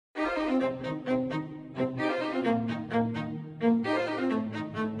The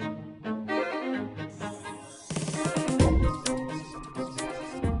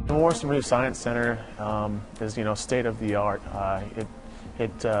Morrison-Reeves Science Center is, state of the art.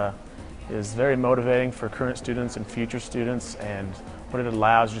 It is very motivating for current students and future students, and what it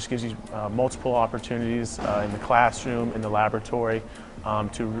allows just gives you multiple opportunities in the classroom, in the laboratory,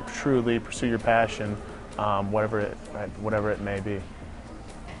 to truly pursue your passion, whatever it may be.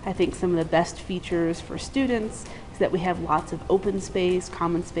 I think some of the best features for students is that we have lots of open space,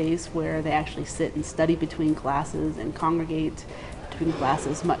 common space, where they actually sit and study between classes and congregate between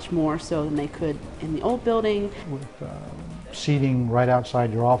classes much more so than they could in the old building. With seating right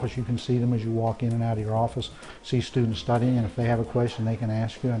outside your office, you can see them as you walk in and out of your office, see students studying, and if they have a question they can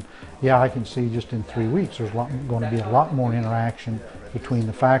ask you. And yeah, I can see just in 3 weeks there's going to be a lot more interaction between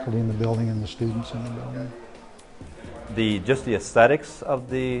the faculty in the building and the students in the building. Just the aesthetics of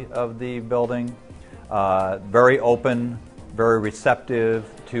the building, very open, very receptive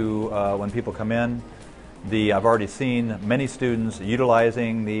to when people come in. I've already seen many students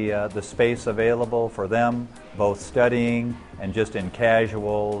utilizing the space available for them, both studying and just in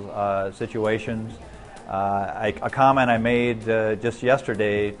casual situations. A comment I made just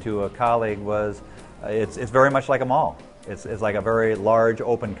yesterday to a colleague was, it's very much like a mall. It's like a very large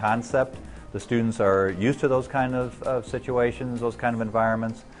open concept. The students are used to those kind of situations, those kind of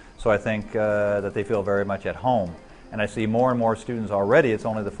environments, so I think that they feel very much at home. And I see more and more students already, it's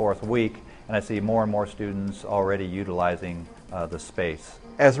only the 4th week, and I see more and more students already utilizing the space.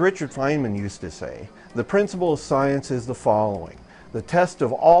 As Richard Feynman used to say, the principle of science is the following: the test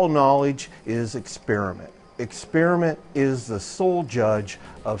of all knowledge is experiment. Experiment is the sole judge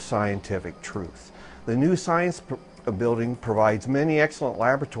of scientific truth. The new science building provides many excellent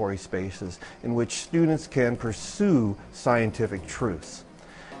laboratory spaces in which students can pursue scientific truths.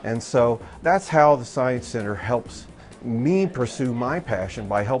 And so that's how the Science Center helps me pursue my passion,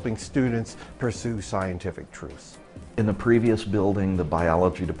 by helping students pursue scientific truths. In the previous building, the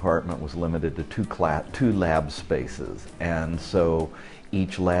biology department was limited to two lab spaces, and so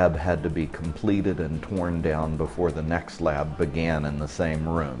each lab had to be completed and torn down before the next lab began in the same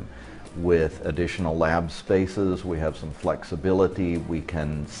room. With additional lab spaces, we have some flexibility. We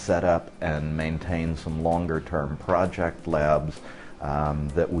can set up and maintain some longer-term project labs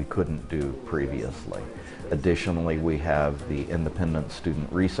that we couldn't do previously. Additionally, we have the independent student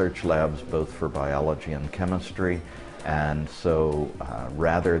research labs, both for biology and chemistry. And so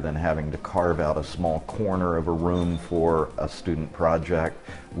rather than having to carve out a small corner of a room for a student project,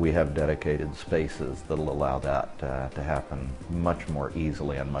 we have dedicated spaces that will allow that to happen much more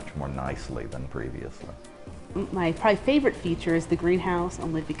easily and much more nicely than previously. My probably favorite feature is the greenhouse,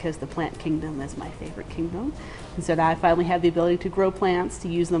 only because the plant kingdom is my favorite kingdom. And so now I finally have the ability to grow plants, to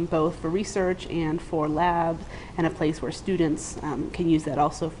use them both for research and for labs, and a place where students can use that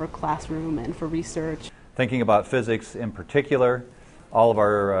also for classroom and for research. Thinking about physics in particular, all of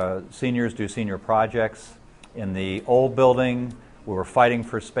our seniors do senior projects. In the old building, we were fighting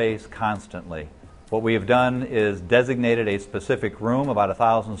for space constantly. What we have done is designated a specific room, about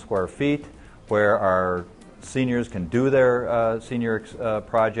 1,000 square feet, where our seniors can do their senior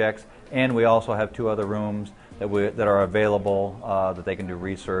projects, and we also have 2 other rooms that are available that they can do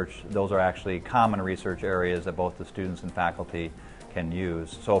research. Those are actually common research areas that both the students and faculty can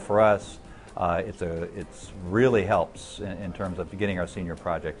use. So for us, it's really helps in terms of getting our senior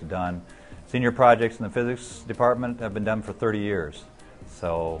projects done. Senior projects in the physics department have been done for 30 years.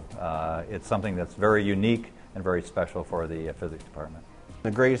 So it's something that's very unique and very special for the physics department. The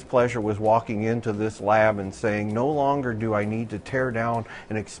greatest pleasure was walking into this lab and saying, no longer do I need to tear down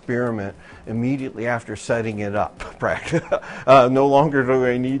an experiment immediately after setting it up. No longer do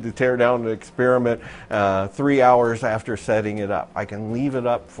I need to tear down an experiment 3 hours after setting it up. I can leave it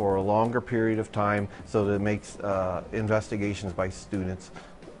up for a longer period of time so that it makes investigations by students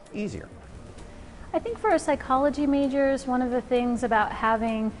easier. I think for our psychology majors, one of the things about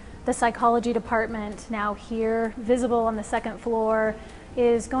having the psychology department now here, visible on the 2nd floor,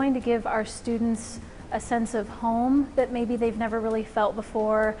 is going to give our students a sense of home that maybe they've never really felt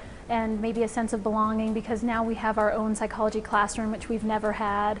before, and maybe a sense of belonging, because now we have our own psychology classroom, which we've never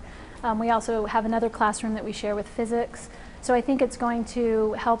had. We also have another classroom that we share with physics. So I think it's going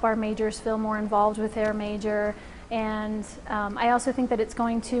to help our majors feel more involved with their major, and I also think that it's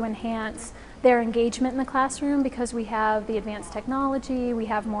going to enhance their engagement in the classroom, because we have the advanced technology, we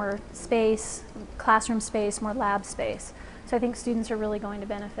have more space, classroom space, more lab space. So I think students are really going to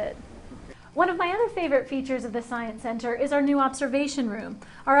benefit. One of my other favorite features of the Science Center is our new observation room.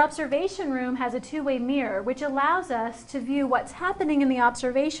 Our observation room has a two-way mirror, which allows us to view what's happening in the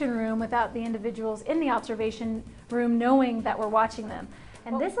observation room without the individuals in the observation room knowing that we're watching them.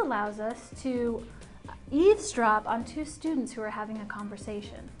 And this allows us to eavesdrop on two students who are having a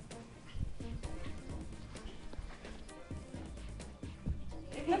conversation.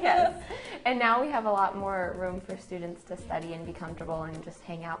 Yes. And now we have a lot more room for students to study and be comfortable and just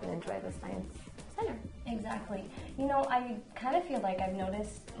hang out and enjoy the Science Center. Exactly. You know, I kind of feel like I've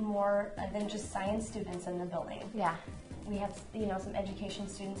noticed more than just science students in the building. Yeah. We have, you know, some education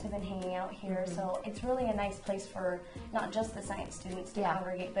students have been hanging out here, so it's really a nice place for not just the science students to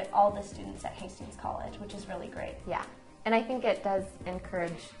congregate, but all the students at Hastings College, which is really great. Yeah. And I think it does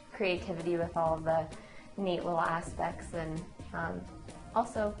encourage creativity with all the neat little aspects and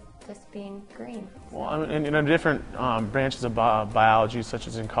also just being green. Well, and in different branches of biology, such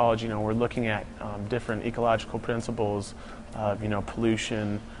as in college, you know, we're looking at different ecological principles, you know,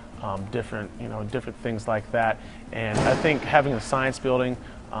 pollution, different things like that. And I think having a science building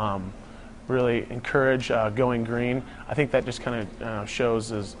really encourage going green. I think that just kind of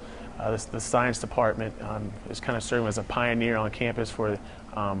shows as the science department is kind of serving as a pioneer on campus for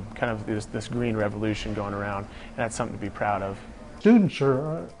kind of this green revolution going around, and that's something to be proud of. Students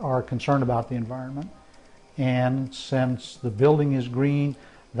are concerned about the environment, and since the building is green,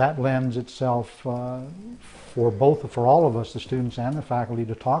 that lends itself for all of us, the students and the faculty,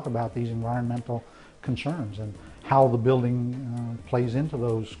 to talk about these environmental concerns and how the building plays into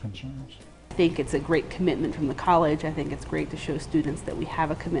those concerns. I think it's a great commitment from the college. I think it's great to show students that we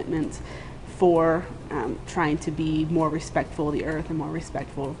have a commitment for trying to be more respectful of the earth and more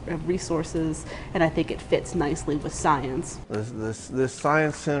respectful of resources, and I think it fits nicely with science. This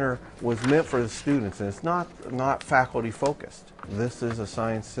Science Center was meant for the students, and it's not faculty focused. This is a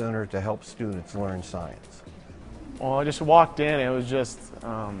science center to help students learn science. Well, I just walked in, it was just,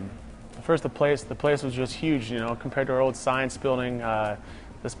 first the place was just huge, you know, compared to our old science building.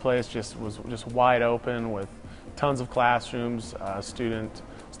 This place just was just wide open with tons of classrooms, student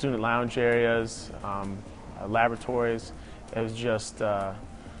lounge areas, laboratories. It was just kind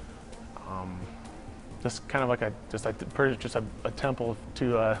of like a temple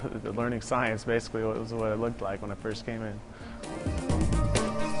to learning science. Basically, was what it looked like when I first came in.